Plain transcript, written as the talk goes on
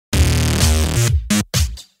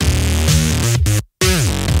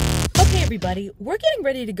everybody, we're getting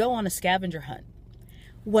ready to go on a scavenger hunt.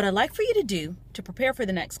 What I'd like for you to do to prepare for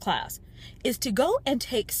the next class is to go and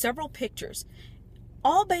take several pictures,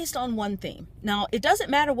 all based on one theme. Now, it doesn't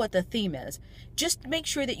matter what the theme is, just make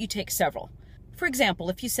sure that you take several. For example,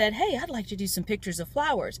 if you said, hey, I'd like to do some pictures of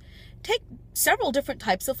flowers, take several different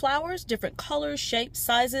types of flowers, different colors, shapes,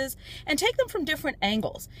 sizes, and take them from different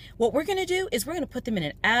angles. What we're going to do is we're going to put them in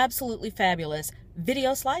an absolutely fabulous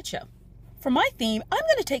video slideshow. For my theme, I'm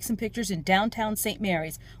going to take some pictures in downtown St.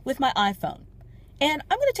 Mary's with my iPhone. And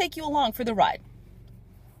I'm going to take you along for the ride.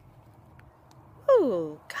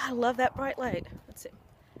 Ooh, God, I love that bright light. Let's see.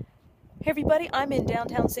 Hey everybody, I'm in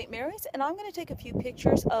downtown St. Mary's and I'm going to take a few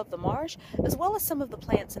pictures of the marsh as well as some of the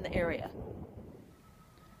plants in the area.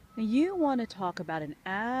 Now you want to talk about an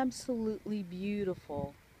absolutely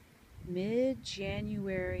beautiful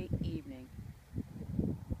mid-January evening.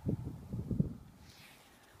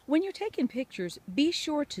 When you're taking pictures, be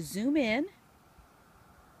sure to zoom in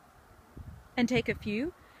and take a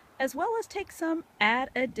few, as well as take some at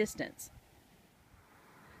a distance.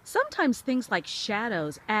 Sometimes things like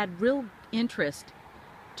shadows add real interest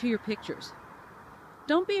to your pictures.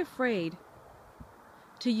 Don't be afraid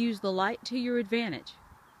to use the light to your advantage.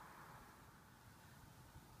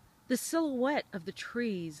 The silhouette of the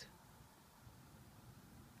trees,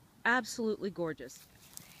 absolutely gorgeous.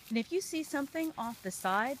 And if you see something off the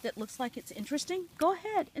side that looks like it's interesting, go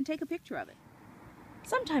ahead and take a picture of it.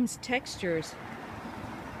 Sometimes textures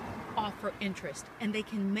offer interest and they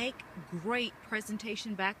can make great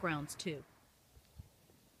presentation backgrounds too.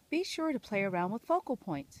 Be sure to play around with focal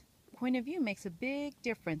points. Point of view makes a big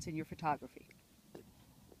difference in your photography.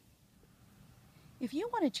 If you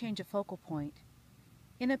want to change a focal point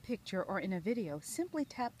in a picture or in a video, simply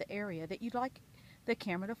tap the area that you'd like the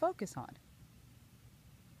camera to focus on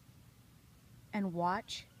and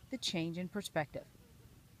watch the change in perspective.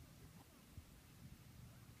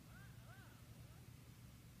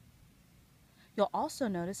 You'll also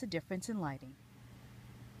notice a difference in lighting.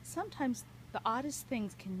 Sometimes the oddest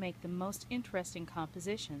things can make the most interesting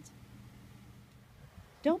compositions.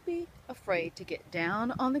 Don't be afraid to get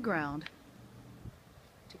down on the ground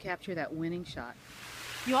to capture that winning shot.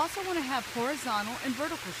 You also want to have horizontal and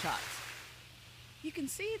vertical shots. You can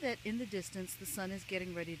see that in the distance the sun is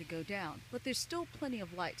getting ready to go down, but there's still plenty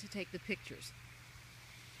of light to take the pictures.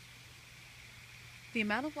 The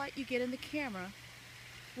amount of light you get in the camera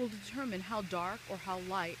will determine how dark or how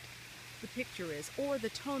light the picture is, or the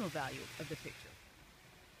tonal value of the picture.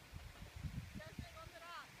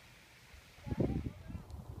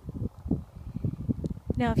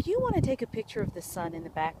 Now, if you want to take a picture of the sun in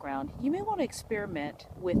the background, you may want to experiment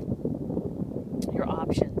with your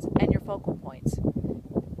options and your focal points.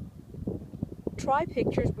 Try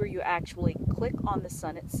pictures where you actually click on the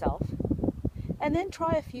sun itself, and then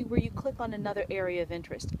try a few where you click on another area of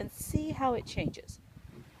interest and see how it changes.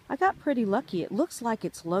 I got pretty lucky. It looks like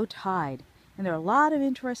it's low tide, and there are a lot of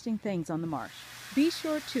interesting things on the marsh. Be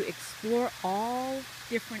sure to explore all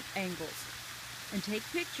different angles and take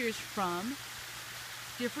pictures from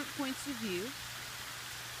different points of view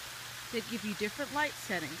that give you different light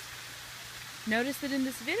settings. Notice that in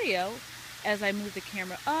this video, as I move the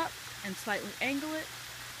camera up and slightly angle it,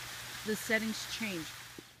 the settings change.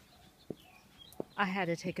 I had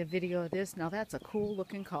to take a video of this. Now that's a cool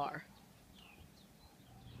looking car.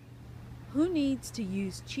 Who needs to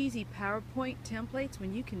use cheesy PowerPoint templates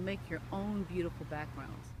when you can make your own beautiful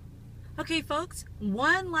backgrounds? Okay folks,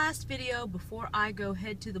 one last video before I go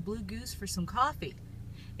head to the Blue Goose for some coffee.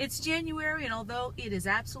 It's January, and although it is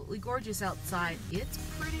absolutely gorgeous outside, it's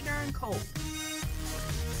pretty darn cold.